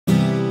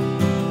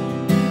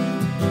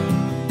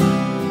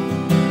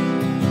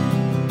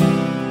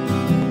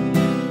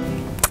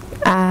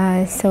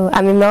So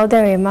I'm Imelda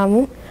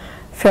Remamu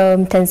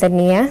from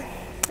Tanzania.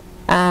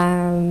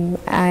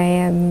 I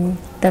am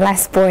the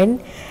last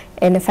born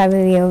in a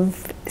family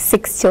of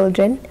 6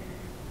 children,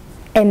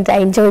 and I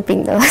enjoy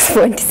being the last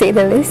born, to say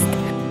the least.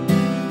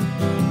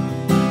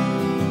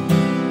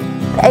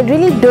 I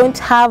really don't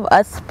have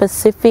a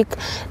specific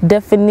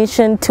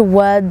definition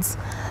towards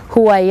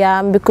who I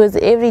am, because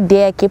every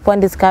day I keep on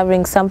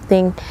discovering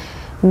something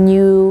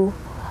new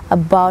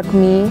about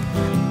me.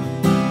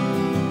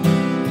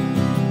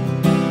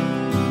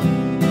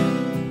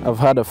 I've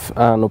had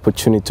an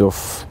opportunity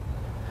of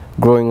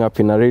growing up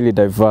in a really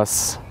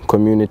diverse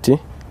community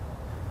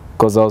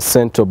because I was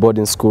sent to a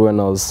boarding school when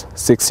I was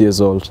 6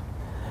 years old.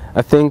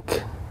 I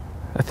think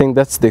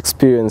that's the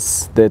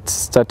experience that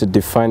started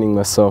defining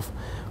myself,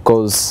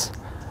 because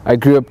I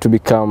grew up to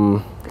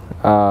become,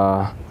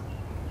 I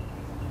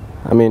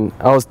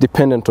was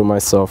dependent on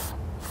myself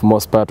for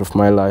most part of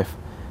my life.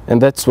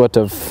 And that's what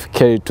I've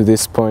carried to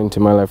this point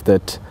in my life,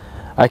 that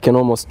I can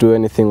almost do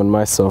anything on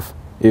myself.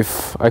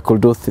 If I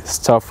could do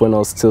stuff when I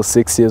was still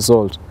 6 years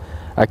old,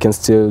 I can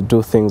still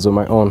do things on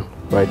my own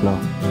right now.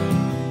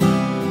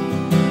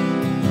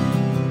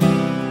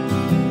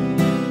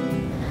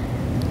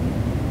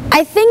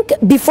 I think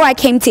before I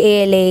came to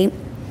ALA,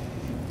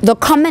 the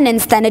common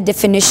and standard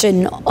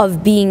definition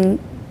of being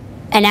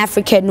an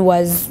African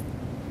was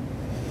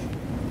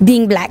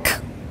being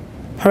black,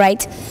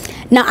 right?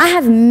 Now, I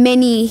have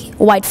many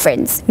white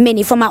friends,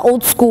 many. From my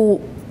old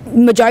school,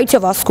 majority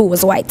of our school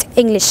was white,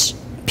 English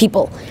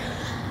people.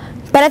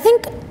 But I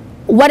think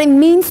what it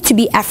means to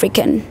be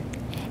African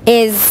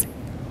is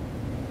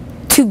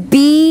to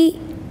be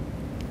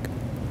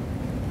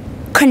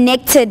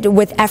connected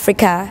with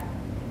Africa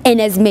in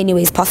as many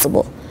ways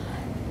possible.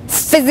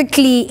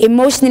 Physically,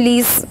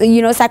 emotionally,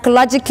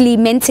 psychologically,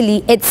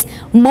 mentally, it's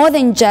more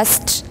than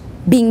just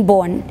being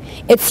born.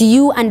 It's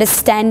you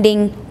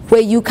understanding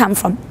where you come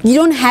from. You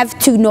don't have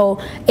to know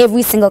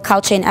every single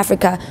culture in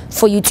Africa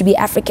for you to be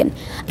African.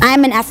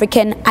 I'm an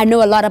African, I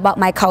know a lot about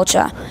my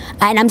culture,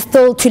 and I'm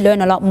still to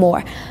learn a lot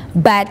more.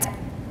 But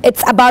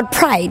it's about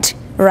pride,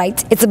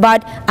 right? It's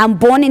about, I'm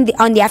born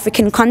on the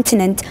African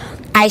continent,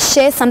 I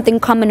share something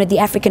common with the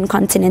African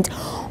continent.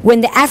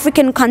 When the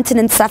African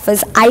continent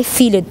suffers, I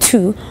feel it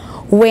too.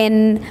 So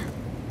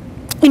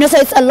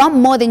it's a lot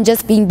more than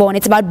just being born.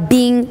 It's about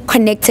being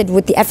connected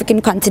with the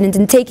African continent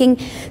and taking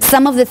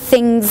some of the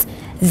things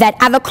that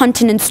other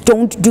continents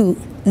don't do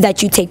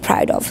that you take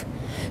pride of.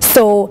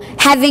 So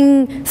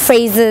having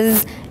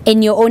phrases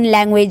in your own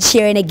language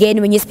here and again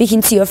when you're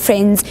speaking to your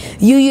friends,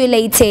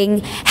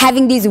 ululating,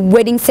 having these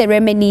wedding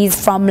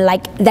ceremonies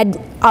that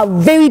are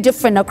very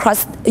different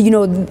across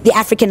the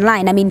African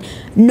line. I mean,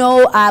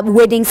 no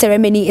wedding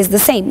ceremony is the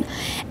same.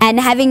 And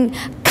having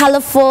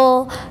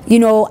colorful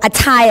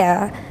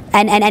attire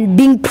and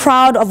being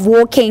proud of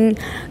walking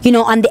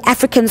on the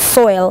African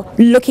soil,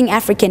 looking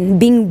African,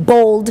 being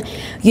bold,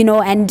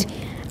 and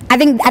I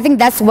think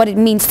that's what it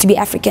means to be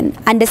African.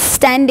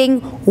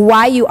 Understanding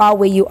why you are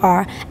where you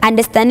are,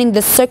 understanding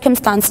the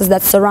circumstances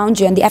that surround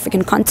you on the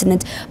African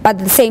continent, but at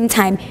the same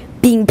time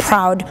being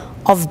proud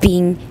of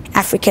being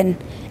African.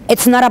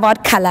 It's not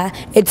about color,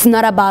 it's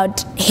not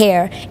about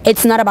hair,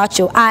 it's not about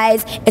your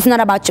eyes, it's not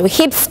about your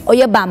hips or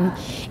your bum.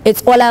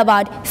 It's all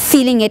about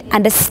feeling it,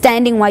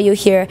 understanding why you're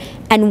here,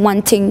 and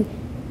wanting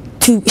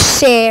to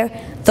share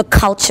the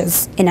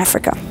cultures in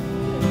Africa.